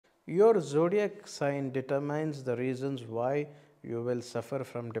Your zodiac sign determines the reasons why you will suffer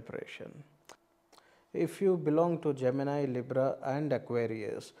from depression. If you belong to Gemini, Libra and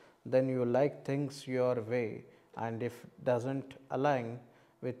Aquarius, then you like things your way, and if it doesn't align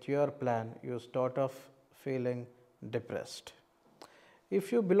with your plan, you start off feeling depressed.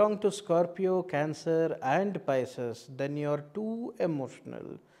 If you belong to Scorpio, Cancer and Pisces, then you are too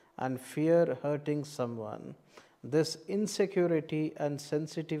emotional and fear hurting someone. This insecurity and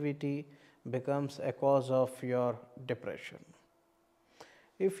sensitivity becomes a cause of your depression.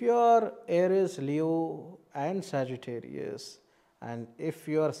 If you are Aries, Leo and Sagittarius, and if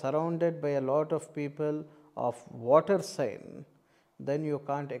you are surrounded by a lot of people of water sign, then you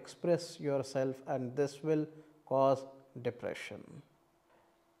can't express yourself and this will cause depression.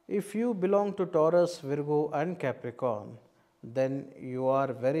 If you belong to Taurus, Virgo and Capricorn, then you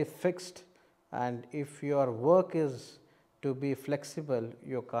are very fixed, and if your work is to be flexible,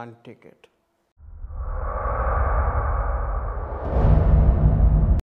 you can't take it.